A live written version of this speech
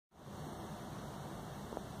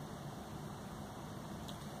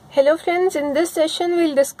Hello friends, in this session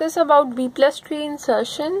we'll discuss about B plus tree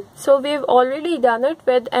insertion. So we've already done it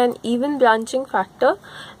with an even branching factor.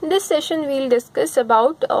 In this session we'll discuss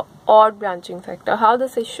about odd branching factor, how the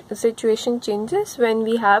situation changes when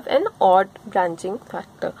we have an odd branching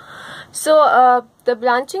factor. So the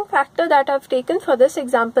branching factor that I've taken for this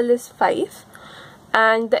example is 5.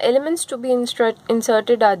 And the elements to be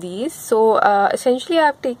inserted are these. So essentially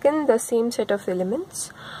I've taken the same set of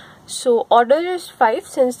elements. So order is 5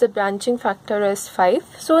 since the branching factor is 5.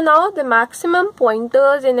 So now the maximum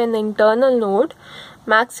pointers in an internal node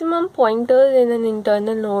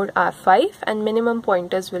are 5 and minimum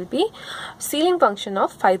pointers will be ceiling function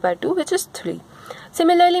of 5 by 2, which is 3.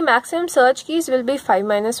 Similarly, maximum search keys will be 5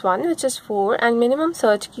 minus 1, which is 4, and minimum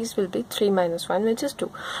search keys will be 3 minus 1, which is 2.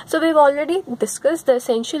 So we've already discussed the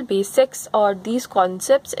essential basics or these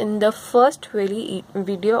concepts in the first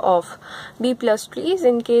video of B plus trees.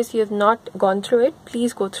 In case you have not gone through it,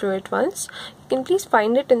 please go through it once. You can please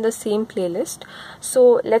find it in the same playlist.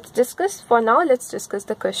 So let's discuss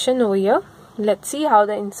the question over here. Let's see how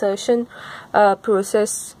the insertion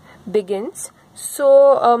process begins.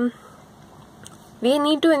 So we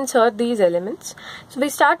need to insert these elements. So we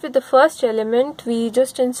start with the first element. We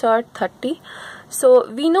just insert 30. So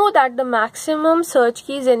we know that the maximum search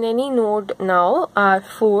keys in any node now are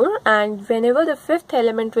 4, and whenever the fifth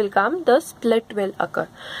element will come, the split will occur,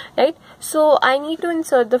 right? So I need to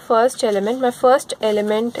insert the first element. My first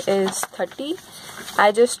element is 30.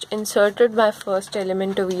 I just inserted my first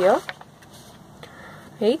element over here,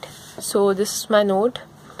 right? So this is my node.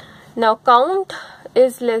 Now count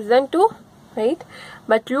is less than 2, right?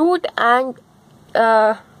 But root and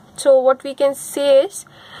so what we can say is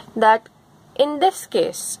that in this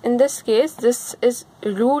case this is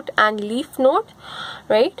root and leaf node,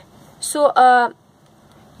 right? So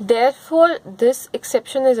therefore this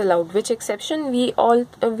exception is allowed. Which exception? We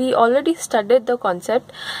already studied the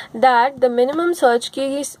concept that the minimum search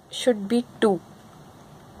keys should be 2,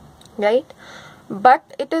 right? But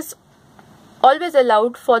it is always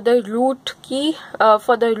allowed for the root key,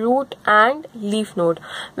 for the root and leaf node.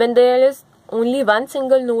 When there is only one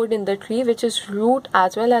single node in the tree, which is root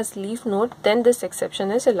as well as leaf node, then this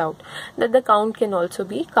exception is allowed, that the count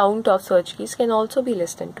of search keys can also be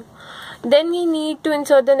less than 2. Then we need to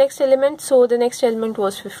insert the next element. So the next element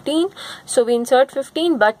was 15. So we insert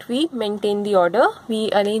 15, but we maintain the order.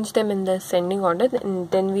 We arrange them in the ascending order,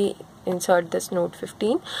 and then we insert this node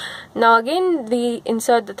 15. Now again we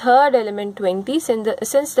insert the third element 20.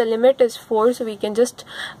 Since the limit is 4, so we can just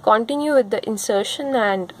continue with the insertion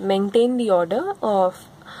and maintain the order of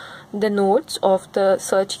the nodes of the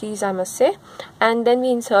search keys, I must say. And then we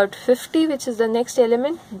insert 50, which is the next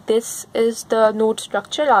element. This is the node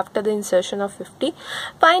structure after the insertion of 50.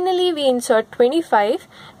 Finally we insert 25.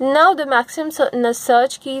 Now the maximum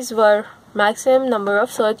number of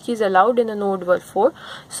search keys allowed in a node were 4.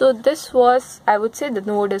 So this was, I would say, the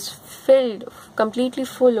node is completely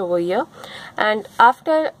full over here. And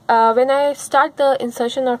after when I start the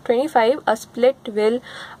insertion of 25, a split will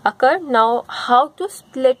occur. Now how to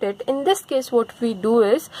split it? In this case what we do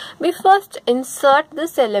is we first insert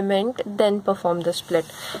this element, then perform the split.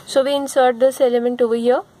 So we insert this element over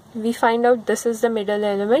here. We find out this is the middle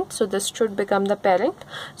element, so this should become the parent.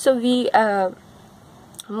 So we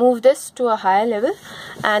move this to a higher level,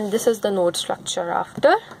 and this is the node structure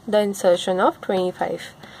after the insertion of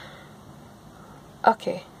 25.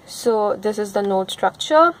 Okay, so this is the node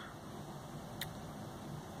structure.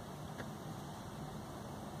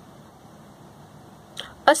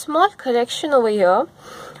 A small correction over here.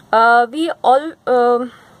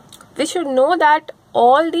 We should know that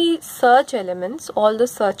all the search elements, all the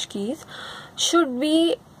search keys should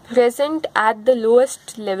be present at the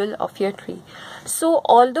lowest level of your tree. So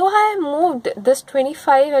although I have moved this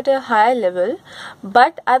 25 at a higher level,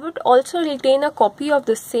 but I would also retain a copy of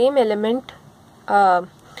the same element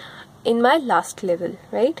in my last level,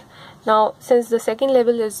 right? Now since the second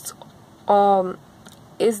level is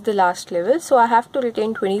the last level, so I have to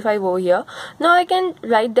retain 25 over here. Now I can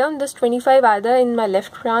write down this 25 either in my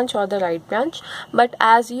left branch or the right branch, but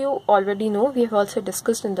as you already know, we have also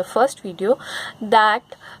discussed in the first video that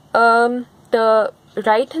the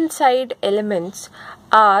right hand side elements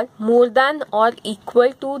are more than or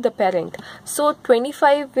equal to the parent. So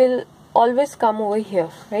 25 will always come over here,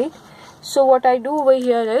 right? So what I do over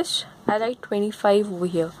here is I write 25 over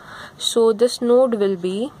here. So this node will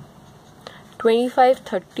be 25,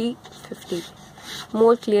 30, 50.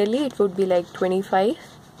 More clearly it would be like 25,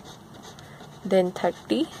 then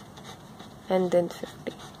 30, and then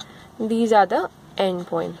 50. These are the end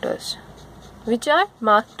pointers, which are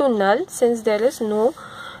marked to null since there is no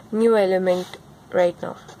new element right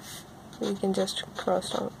now. we can just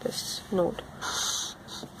cross out this node.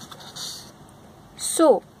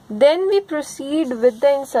 So then we proceed with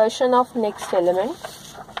the insertion of next element.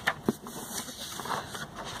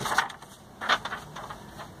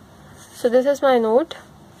 So this is my node.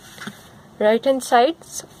 Right hand side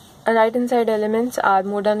elements are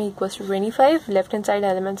more than or equals to 25, left hand side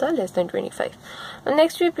elements are less than 25. And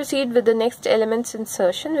next we proceed with the next element's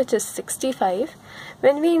insertion, which is 65.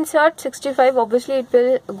 When we insert 65, obviously it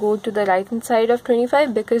will go to the right hand side of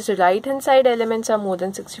 25 because the right hand side elements are more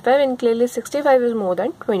than 65 and clearly 65 is more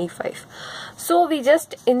than 25. So we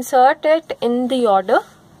just insert it in the order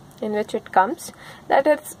in which it comes. That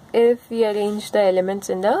is, if we arrange the elements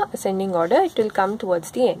in the ascending order, it will come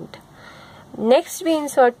towards the end. Next we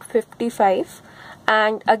insert 55,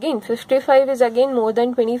 and again 55 is again more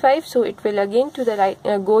than 25, so it will again to the right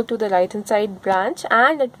go to the right hand side branch,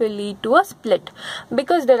 and it will lead to a split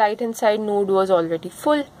because the right hand side node was already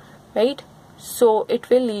full, right? So it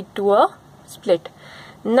will lead to a split.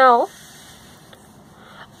 Now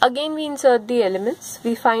again we insert the elements,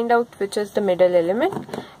 we find out which is the middle element,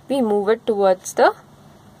 we move it towards the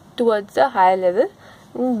higher level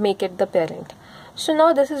and make it the parent. So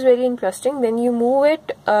now this is very interesting. When you move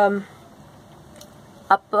it up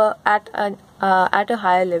at a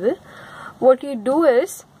higher level, what you do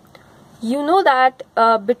is, you know that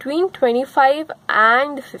between 25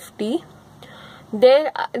 and 50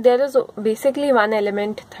 there is basically one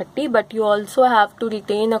element 30, but you also have to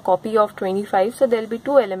retain a copy of 25, so there will be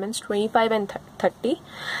two elements 25 and 30,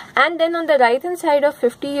 and then on the right hand side of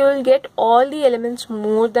 50 you will get all the elements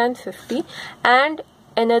more than 50 and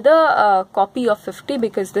another copy of 50,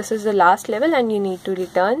 because this is the last level and you need to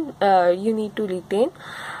retain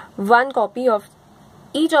one copy of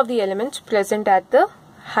each of the elements present at the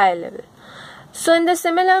higher level. So in the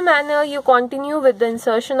similar manner you continue with the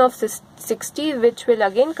insertion of 60, which will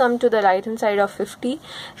again come to the right hand side of 50.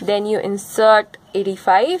 Then you insert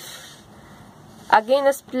 85. Again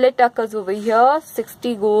a split occurs over here.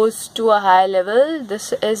 60 goes to a higher level.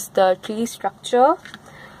 This is the tree structure.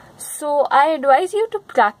 So I advise you to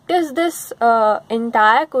practice this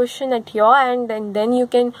entire question at your end, and then you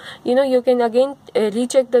can again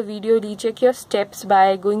recheck the video, recheck your steps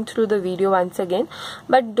by going through the video once again.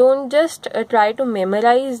 But don't just try to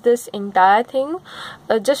memorize this entire thing.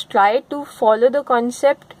 Just try to follow the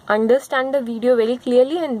concept, understand the video very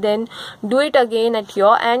clearly, and then do it again at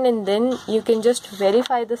your end, and then you can just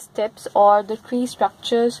verify the steps or the tree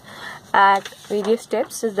structures at various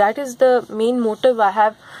steps. So that is the main motive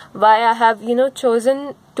why I have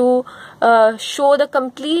chosen to show the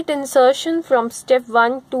complete insertion from step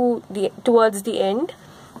 1 towards the end,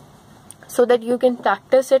 so that you can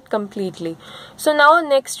practice it completely. So now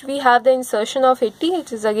next we have the insertion of 80,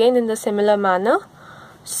 which is again in the similar manner.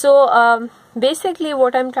 So basically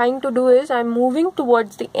what I'm trying to do is I'm moving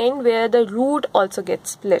towards the end where the root also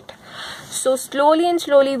gets split. So slowly and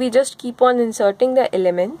slowly we just keep on inserting the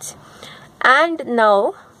elements, and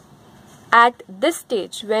now at this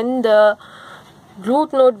stage when the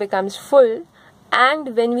root node becomes full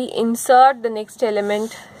and when we insert the next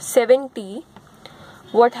element 70,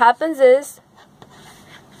 what happens is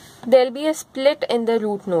there will be a split in the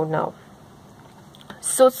root node now.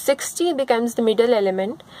 So 60 becomes the middle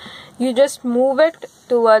element. You just move it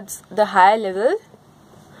towards the higher level,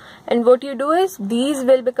 and what you do is these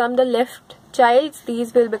will become the left childs,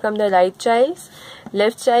 these will become the right childs,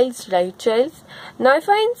 left childs, right childs. Now if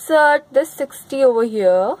I insert this 60 over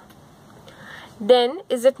here, then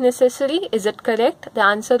is it necessary? Is it correct? The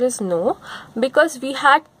answer is no, because we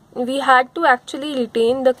had to actually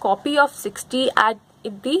retain the copy of 60 at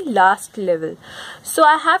the last level. So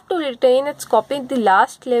I have to retain its copy at the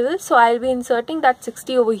last level, so I'll be inserting that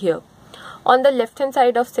 60 over here on the left hand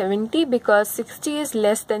side of 70, because 60 is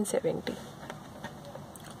less than 70.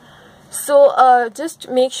 So just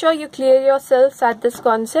make sure you clear yourselves at this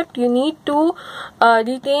concept. You need to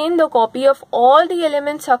retain the copy of all the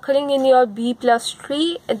elements occurring in your B plus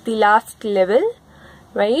tree at the last level,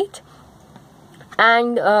 right?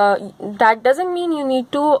 And that doesn't mean you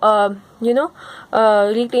need to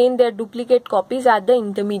retain their duplicate copies at the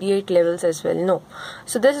intermediate levels as well. No.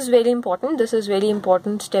 So this is very important. This is very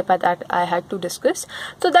important step that I had to discuss.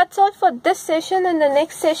 So that's all for this session. In the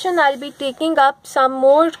next session I'll be taking up some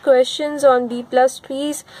more questions on B plus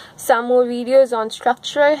trees, some more videos on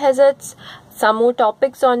structural hazards, some more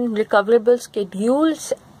topics on recoverable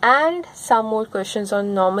schedules, and some more questions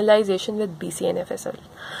on normalization with BC and FSL.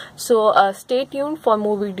 So stay tuned for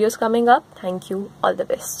more videos coming up. Thank you. All the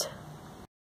best.